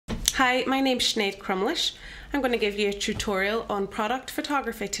Hi, my name's Sinead Crumlish. I'm going to give you a tutorial on product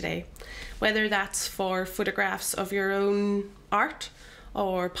photography today, whether that's for photographs of your own art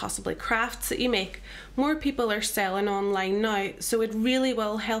or possibly crafts that you make. More people are selling online now, so it really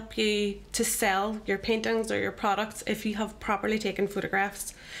will help you to sell your paintings or your products if you have properly taken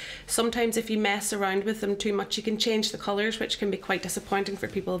photographs. Sometimes if you mess around with them too much, you can change the colours, which can be quite disappointing for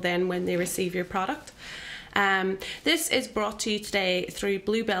people then when they receive your product. This is brought to you today through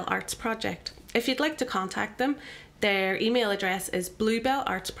Bluebell Arts Project. If you'd like to contact them, their email address is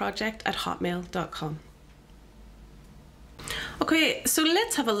bluebellartsproject@hotmail.com. Okay, so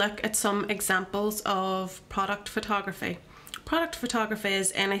let's have a look at some examples of product photography. Product photography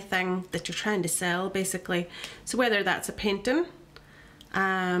is anything that you're trying to sell, basically. So whether that's a painting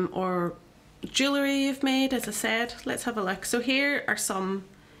or jewellery you've made, as I said, let's have a look. So here are some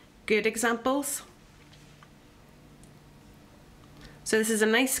good examples. So this is a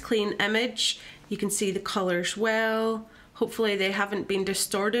nice clean image. You can see the colours well. Hopefully they haven't been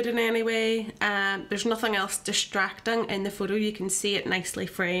distorted in any way. There's nothing else distracting in the photo. You can see it nicely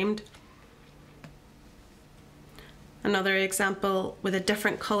framed. Another example with a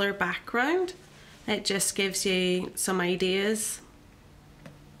different colour background. It just gives you some ideas.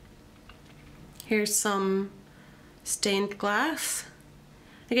 Here's some stained glass.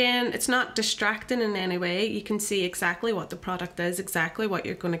 Again, it's not distracting in any way. You can see exactly what the product is, exactly what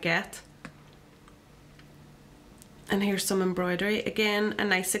you're going to get. And here's some embroidery. Again, a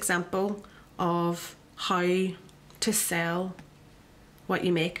nice example of how to sell what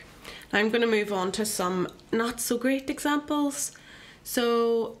you make. Now I'm going to move on to some not so great examples.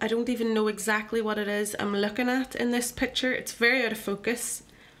 So I don't even know exactly what it is I'm looking at in this picture. It's very out of focus.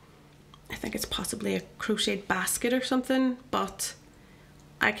 I think it's possibly a crocheted basket or something, but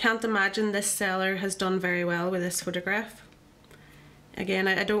I can't imagine this seller has done very well with this photograph. Again,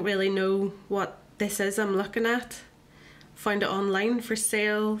 I don't really know what this is I'm looking at. Found it online for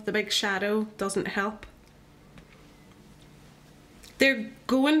sale. The big shadow doesn't help. They're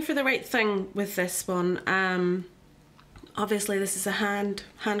going for the right thing with this one. Obviously this is a hand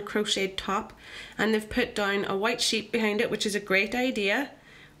crocheted top, and they've put down a white sheet behind it, which is a great idea.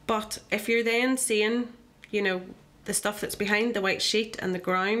 But if you're then seeing, you know, the stuff that's behind the white sheet and the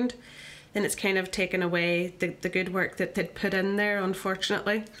ground, then it's kind of taken away the good work that they'd put in there,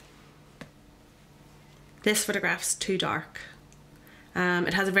 unfortunately. This photograph's too dark.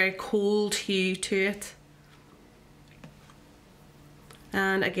 It has a very cold hue to it.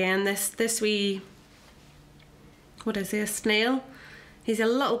 And again, this wee, what is he, a snail? He's a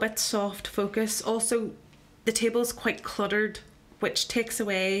little bit soft focus. Also, the table's quite cluttered, which takes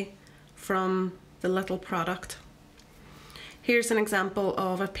away from the little product. Here's an example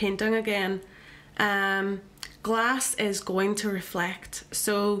of a painting again. Glass is going to reflect,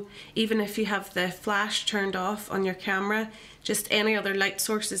 so even if you have the flash turned off on your camera, just any other light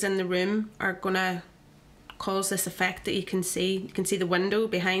sources in the room are going to cause this effect that you can see. You can see the window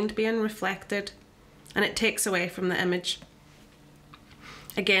behind being reflected, and it takes away from the image.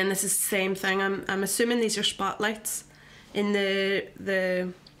 Again, this is the same thing. I'm assuming these are spotlights in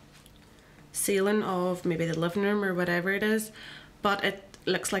the ceiling of maybe the living room or whatever it is, but it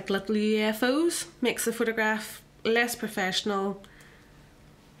looks like little UFOs. Makes the photograph less professional.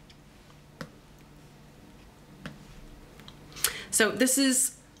 So this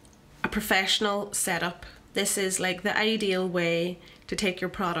is a professional setup. This is like the ideal way to take your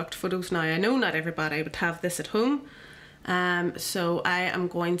product photos. Now I know not everybody would have this at home, so I am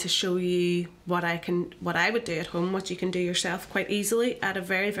going to show you what I would do at home, what you can do yourself quite easily at a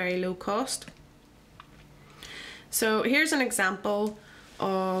very, very low cost. So here's an example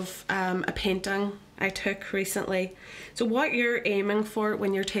of a painting I took recently. So what you're aiming for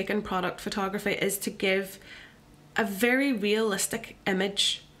when you're taking product photography is to give a very realistic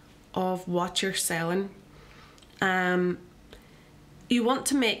image of what you're selling. You want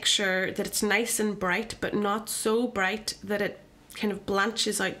to make sure that it's nice and bright, but not so bright that it kind of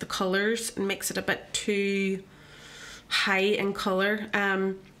blanches out the colours and makes it a bit too high in colour.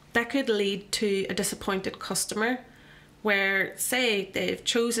 That could lead to a disappointed customer, where say they've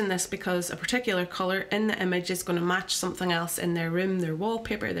chosen this because a particular colour in the image is going to match something else in their room, their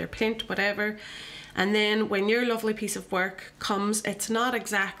wallpaper, their paint, whatever, and then when your lovely piece of work comes, it's not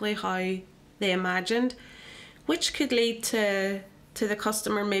exactly how they imagined, which could lead to the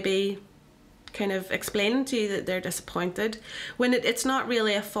customer maybe kind of explaining to you that they're disappointed when it's not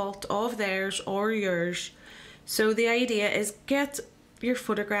really a fault of theirs or yours. So the idea is get your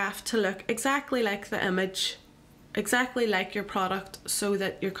photograph to look exactly like the image, exactly like your product, so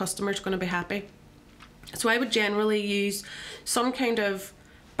that your customer's going to be happy. So I would generally use some kind of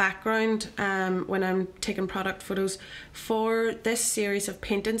background when I'm taking product photos. For this series of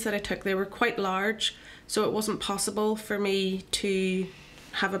paintings that I took, they were quite large, so it wasn't possible for me to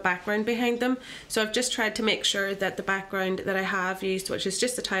have a background behind them. So I've just tried to make sure that the background that I have used, which is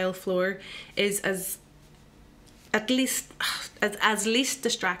just a tile floor, is as least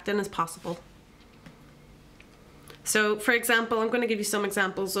distracting as possible. So for example, I'm going to give you some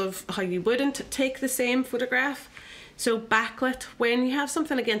examples of how you wouldn't take the same photograph. So backlit, when you have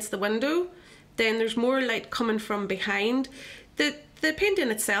something against the window, then there's more light coming from behind. The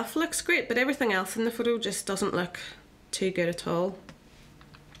painting itself looks great, but everything else in the photo just doesn't look too good at all.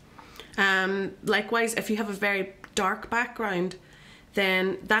 Likewise, if you have a very dark background,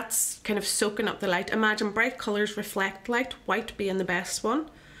 then that's kind of soaking up the light. Imagine bright colours reflect light, white being the best one,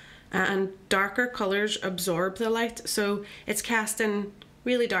 and darker colours absorb the light. So it's casting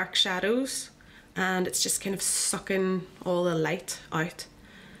really dark shadows and it's just kind of sucking all the light out.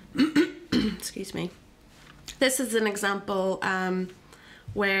 Excuse me. This is an example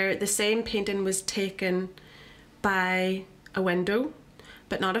where the same painting was taken by a window,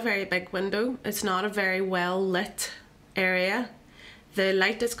 but not a very big window. It's not a very well lit area. The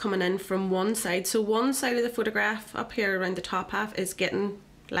light is coming in from one side. So one side of the photograph up here around the top half is getting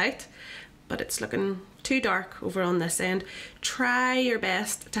light, but it's looking too dark over on this end. Try your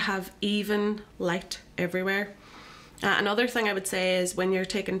best to have even light everywhere. Another thing I would say is when you're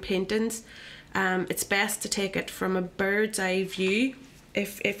taking paintings, it's best to take it from a bird's eye view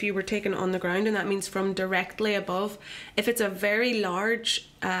if you were taking it on the ground, and that means from directly above. If it's a very large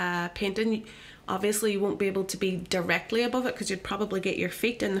painting, obviously you won't be able to be directly above it because you'd probably get your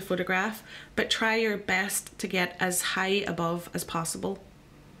feet in the photograph, but try your best to get as high above as possible.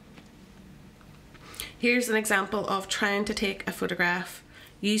 Here's an example of trying to take a photograph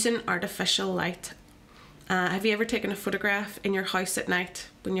using artificial light. Have you ever taken a photograph in your house at night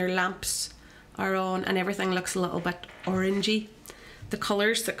when your lamps are on and everything looks a little bit orangey? The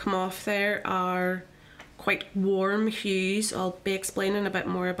colours that come off there are quite warm hues. I'll be explaining a bit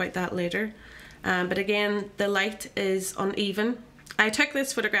more about that later. But again, the light is uneven. I took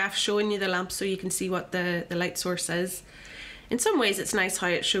this photograph showing you the lamp so you can see what the light source is. In some ways it's nice how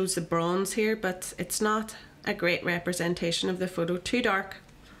it shows the bronze here, but it's not a great representation of the photo. Too dark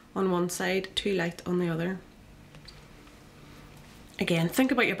on one side, too light on the other. Again,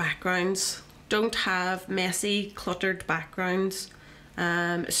 think about your backgrounds. Don't have messy, cluttered backgrounds.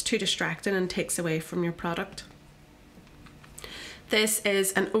 It's too distracting and takes away from your product. This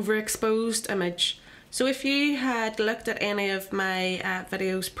is an overexposed image. So if you had looked at any of my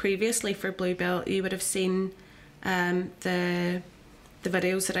videos previously for Bluebell, you would have seen the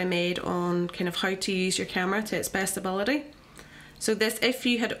videos that I made on kind of how to use your camera to its best ability. So this, if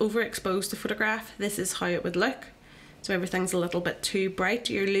you had overexposed the photograph, this is how it would look. So everything's a little bit too bright.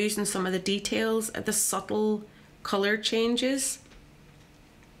 You're losing some of the details, the subtle colour changes.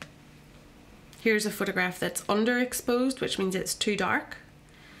 Here's a photograph that's underexposed, which means it's too dark.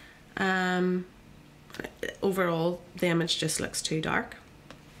 Overall, the image just looks too dark.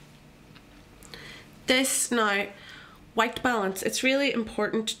 This now, white balance. It's really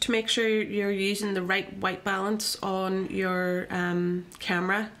important to make sure you're using the right white balance on your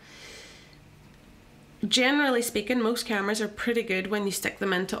camera. Generally speaking, most cameras are pretty good when you stick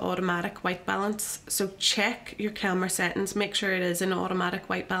them into automatic white balance. So check your camera settings, make sure it is in automatic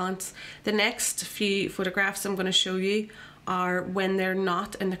white balance. The next few photographs I'm going to show you are when they're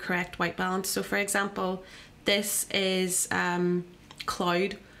not in the correct white balance. So for example, this is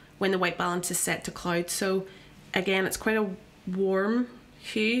cloud, when the white balance is set to cloud. So again, it's quite a warm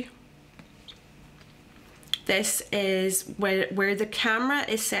hue. This is where the camera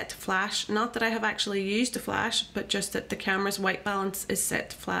is set to flash. Not that I have actually used a flash, but just that the camera's white balance is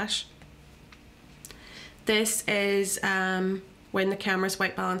set to flash. This is when the camera's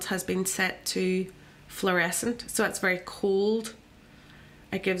white balance has been set to fluorescent. So it's very cold.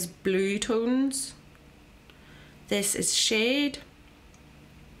 It gives blue tones. This is shade.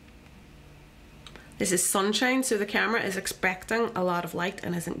 This is sunshine, so the camera is expecting a lot of light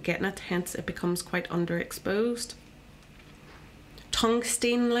and isn't getting it, hence it becomes quite underexposed.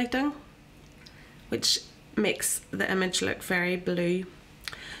 Tungsten lighting, which makes the image look very blue.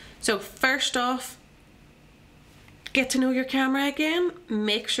 So first off, get to know your camera again.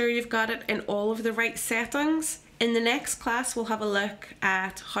 Make sure you've got it in all of the right settings. In the next class, we'll have a look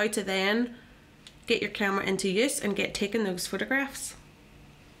at how to then get your camera into use and get taking those photographs.